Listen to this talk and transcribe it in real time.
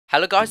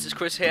Hello guys, it's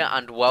Chris here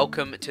and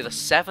welcome to the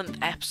 7th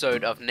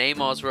episode of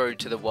Neymar's Road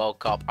to the World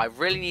Cup. I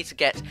really need to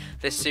get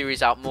this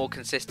series out more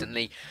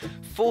consistently.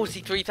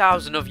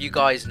 43,000 of you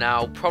guys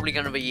now, probably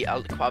going to be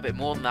quite a bit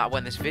more than that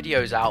when this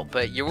video's out,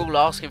 but you're all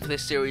asking for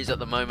this series at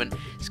the moment.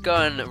 It's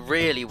going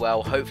really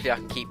well. Hopefully I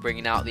can keep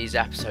bringing out these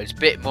episodes a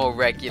bit more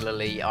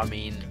regularly. I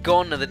mean,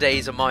 gone are the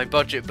days of my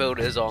budget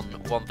builders on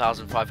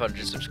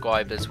 1,500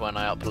 subscribers when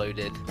I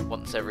uploaded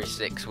once every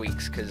 6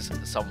 weeks because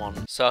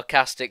someone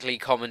sarcastically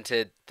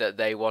commented that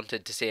they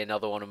wanted to see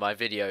another one of my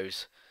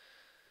videos.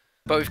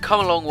 But we've come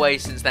a long way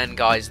since then,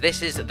 guys.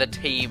 This is the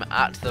team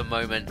at the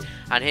moment,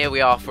 and here we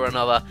are for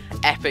another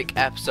epic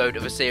episode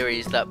of a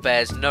series that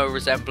bears no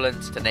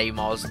resemblance to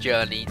Neymar's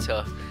journey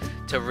to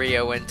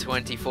Rio in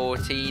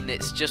 2014.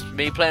 It's just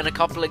me playing a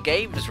couple of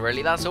games,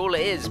 really, that's all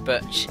it is,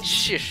 but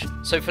shush.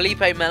 So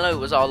Felipe Melo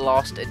was our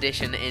last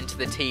addition into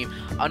the team.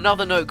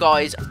 Another note,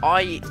 guys,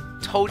 I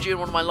told you in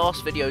one of my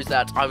last videos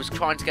that I was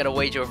trying to get a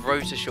wager of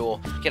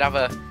Rotoshore. You could have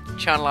a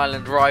Channel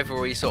Island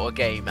rivalry sort of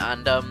game,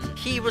 and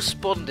he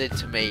responded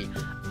to me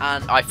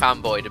and I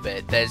fanboyed a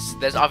bit.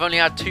 I've only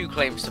had 2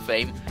 claims to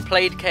fame.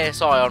 Played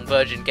KSI on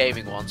Virgin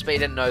Gaming once, but he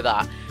didn't know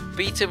that.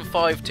 Beat him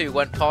 5-2,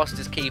 went past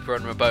his keeper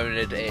and reboned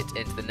it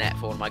into the net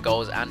for one of my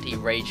goals, and he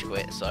rage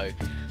quit. So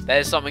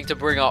there's something to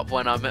bring up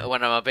when I'm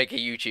a bigger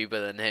YouTuber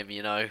than him,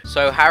 you know.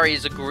 So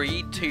Harry's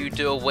agreed to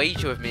do a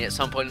wager with me at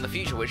some point in the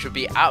future, which would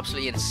be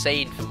absolutely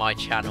insane for my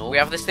channel. We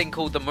have this thing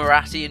called the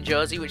Marathi in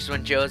Jersey, which is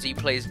when Jersey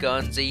plays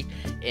Guernsey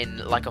in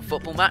like a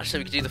football match. So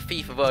we could do the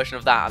FIFA version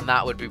of that, and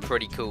that would be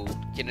pretty cool.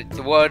 You know,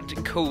 the word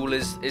cool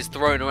is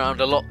thrown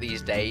around a lot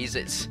these days.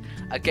 It's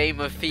a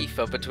game of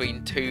FIFA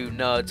between 2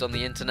 nerds on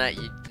the internet.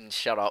 You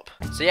shut up.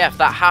 So yeah, if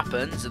that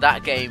happens,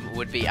 that game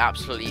would be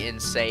absolutely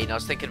insane. I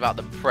was thinking about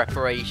the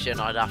preparation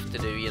I'd have to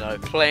do, you know,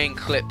 playing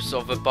clips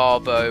of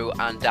Barbo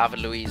and David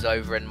Luiz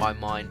over in my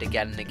mind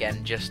again and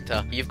again, just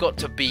to, you've got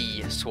to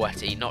be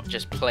sweaty, not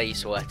just play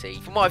sweaty.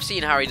 From what I've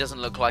seen, Harry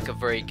doesn't look like a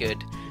very good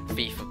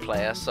FIFA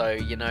player, so,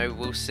 you know,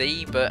 we'll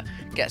see, but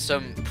get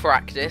some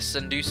practice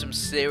and do some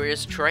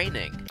serious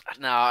training.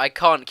 Now, I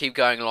can't keep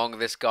going along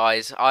with this,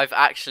 guys. I've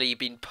actually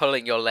been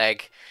pulling your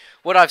leg.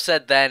 What I've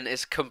said then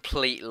is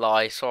complete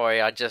lie. Sorry,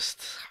 I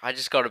just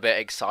got a bit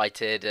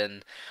excited,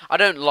 and I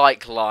don't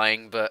like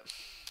lying, but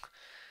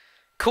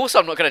of course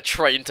I'm not going to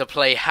train to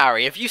play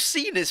Harry. Have you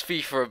seen his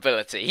FIFA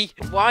ability?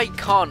 Why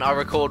can't I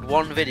record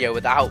one video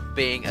without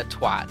being a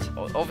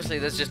twat? Obviously,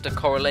 there's just a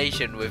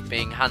correlation with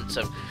being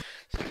handsome.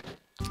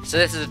 So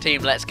this is a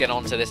team. Let's get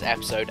on to this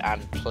episode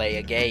and play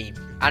a game.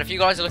 And if you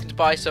guys are looking to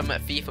buy some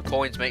FIFA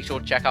coins, make sure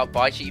to check out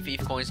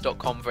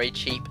buycheapfifacoins.com. Very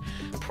cheap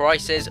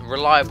prices,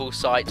 reliable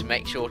site.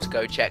 Make sure to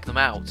go check them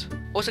out.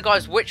 Also,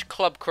 guys, which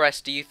club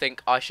crest do you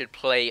think I should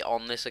play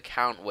on this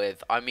account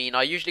with? I mean,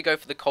 I usually go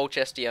for the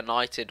Colchester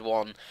United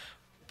one,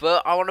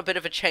 but I want a bit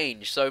of a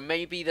change, so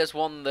maybe there's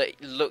one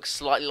that looks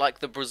slightly like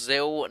the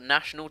Brazil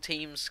national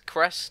team's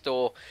crest,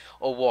 or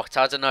what,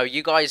 I don't know.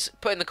 You guys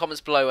put in the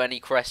comments below any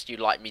crest you'd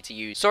like me to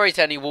use. Sorry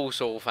to any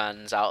Walsall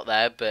fans out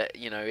there, but,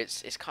 you know,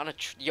 it's kind of,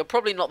 you're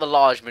probably not the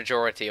large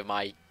majority of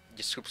my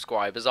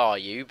subscribers, are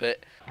you? But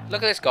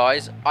look at this,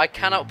 guys. I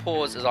cannot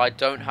pause as I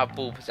don't have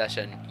ball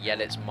possession, yet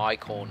it's my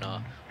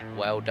corner.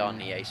 Well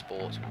done, EA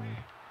Sports.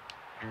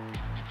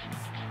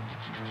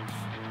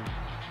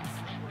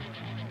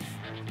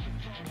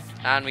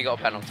 And we got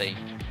a penalty.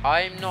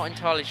 I'm not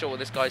entirely sure what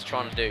this guy's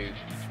trying to do,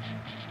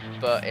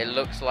 but it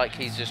looks like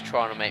he's just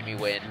trying to make me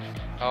win.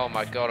 Oh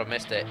my god, I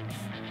missed it.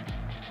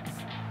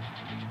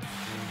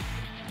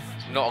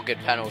 It's not a good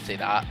penalty,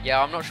 that. Yeah,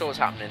 I'm not sure what's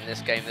happening in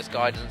this game. This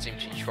guy doesn't seem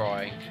to be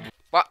trying.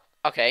 What?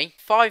 Okay,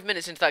 5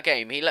 minutes into that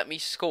game, he let me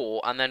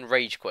score and then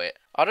rage quit.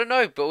 I don't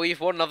know, but we've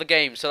won another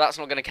game, so that's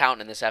not going to count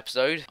in this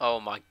episode.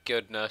 Oh my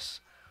goodness.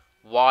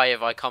 Why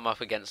have I come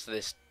up against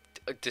this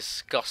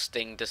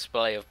disgusting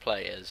display of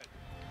players?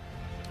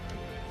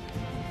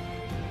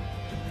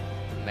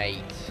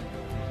 Mate.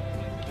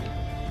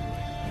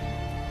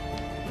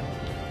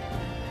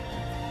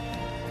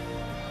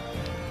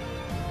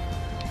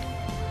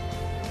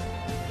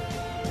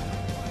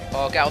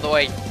 Oh, get out of the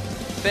way.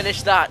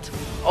 Finish that.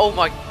 Oh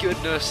my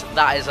goodness,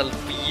 that is a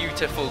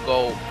beautiful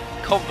goal.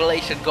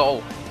 Compilation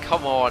goal.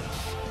 Come on.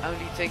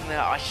 Only thing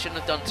that I shouldn't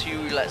have done 2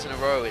 roulettes in a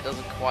row. It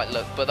doesn't quite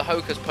look, but the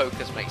hocus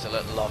pocus makes it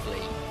look lovely.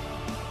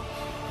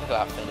 Look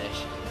at that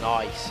finish.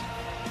 Nice.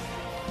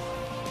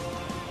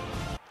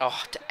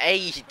 Oh, to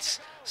 8.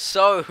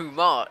 So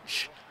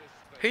much.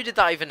 Who did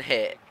that even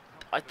hit?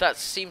 That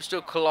seems to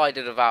have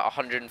collided about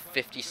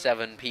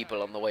 157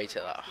 people on the way to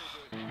that.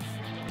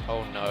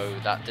 Oh no,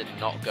 that did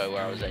not go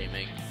where I was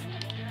aiming.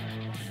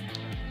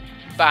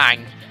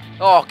 Bang.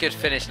 Oh, good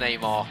finish,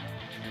 Neymar.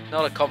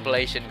 Not a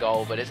compilation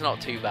goal, but it's not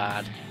too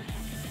bad.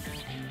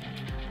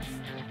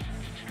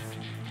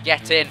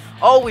 Get in.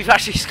 Oh, we've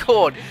actually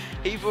scored.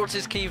 He brought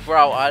his keeper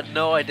out. I had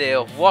no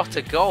idea. What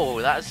a goal.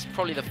 That's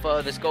probably the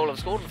furthest goal I've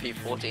scored in FIFA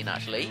 14,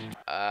 actually.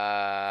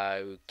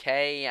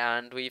 Okay,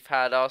 and we've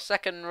had our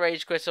second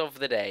rage quit of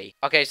the day.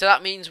 Okay, so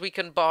that means we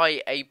can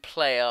buy a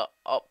player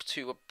up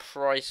to a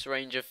price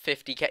range of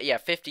 50k. Yeah,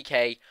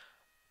 50k,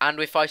 and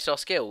with 5-star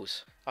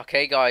skills.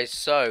 Okay guys,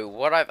 so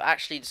what I've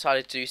actually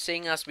decided to do,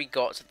 seeing as we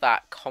got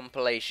that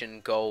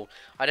compilation goal,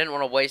 I didn't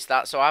want to waste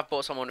that, so I've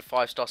bought someone with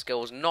 5-star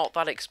skills, not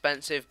that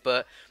expensive,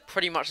 but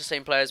pretty much the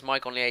same players,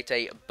 Mike on the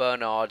 8-8,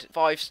 Bernard,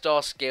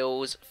 5-star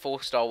skills,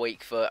 4-star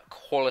weak foot,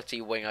 quality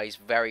winger, he's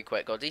very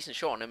quick, got a decent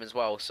shot on him as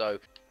well, so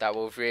that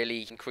will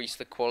really increase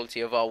the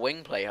quality of our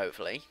wing play,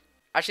 hopefully.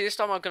 Actually, this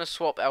time I'm going to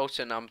swap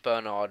Elton and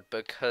Bernard,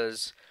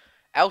 because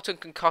Elton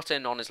can cut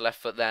in on his left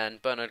foot there,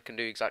 and Bernard can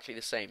do exactly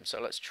the same. So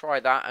let's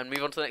try that and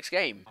move on to the next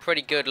game.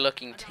 Pretty good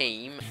looking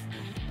team.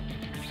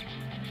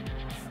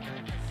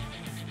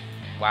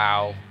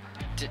 Wow.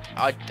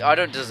 I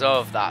don't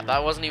deserve that.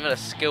 That wasn't even a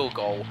skill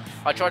goal.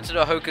 I tried to do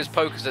a hocus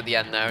pocus at the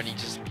end there, and he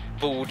just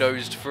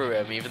bulldozed through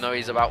him, even though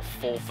he's about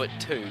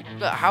 4'2".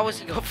 But how has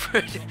he got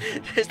through?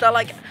 Is that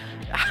like...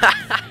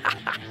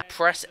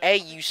 Press A,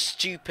 you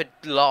stupid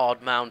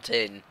lard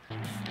mountain.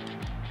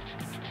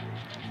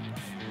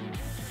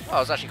 Oh, it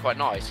was actually quite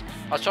nice.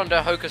 I was trying to do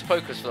a hocus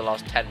pocus for the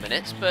last 10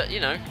 minutes, but you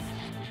know.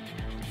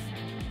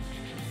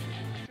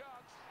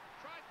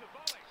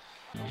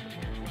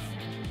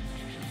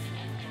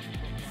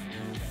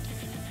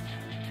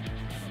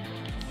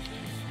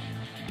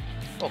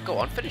 Oh, go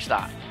on, finish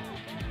that.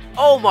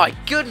 Oh my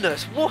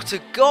goodness, what a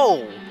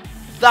goal!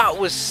 That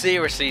was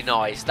seriously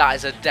nice. That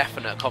is a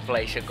definite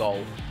compilation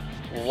goal.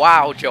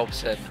 Wow,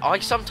 Jobson. I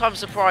sometimes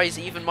surprise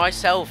even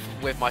myself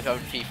with my own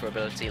FIFA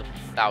ability.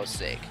 That was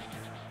sick.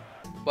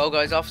 Well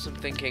guys, after some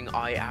thinking,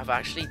 I have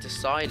actually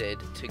decided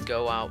to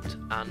go out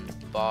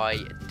and buy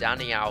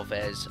Dani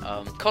Alves.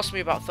 Cost me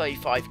about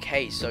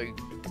 35k, so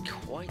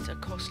quite a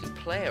costly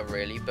player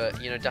really,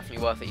 but you know,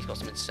 definitely worth it. He's got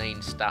some insane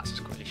stats.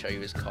 To quickly show you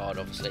his card,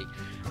 obviously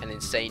an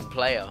insane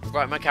player.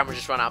 Right, my camera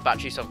just ran out of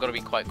battery, so I've got to be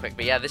quite quick,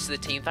 but yeah, this is the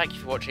team. Thank you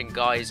for watching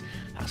guys.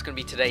 That's going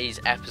to be today's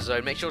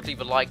episode. Make sure to leave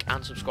a like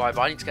and subscribe.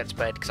 I need to get to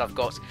bed because I've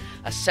got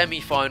a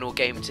semi-final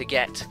game to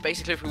get.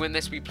 Basically, if we win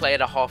this, we play at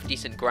a half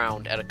decent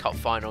ground at a cup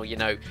final, you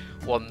know,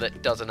 one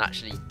that doesn't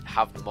actually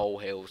have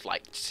molehills.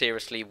 Like,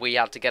 seriously, we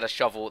had to get a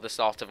shovel at the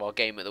start of our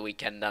game at the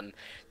weekend and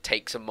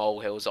take some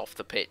molehills off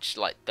the pitch.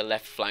 Like, the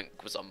left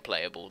flank was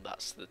unplayable.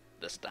 That's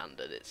the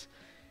standard. It's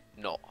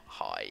not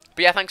high.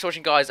 But yeah, thanks for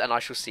watching guys, and I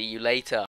shall see you later.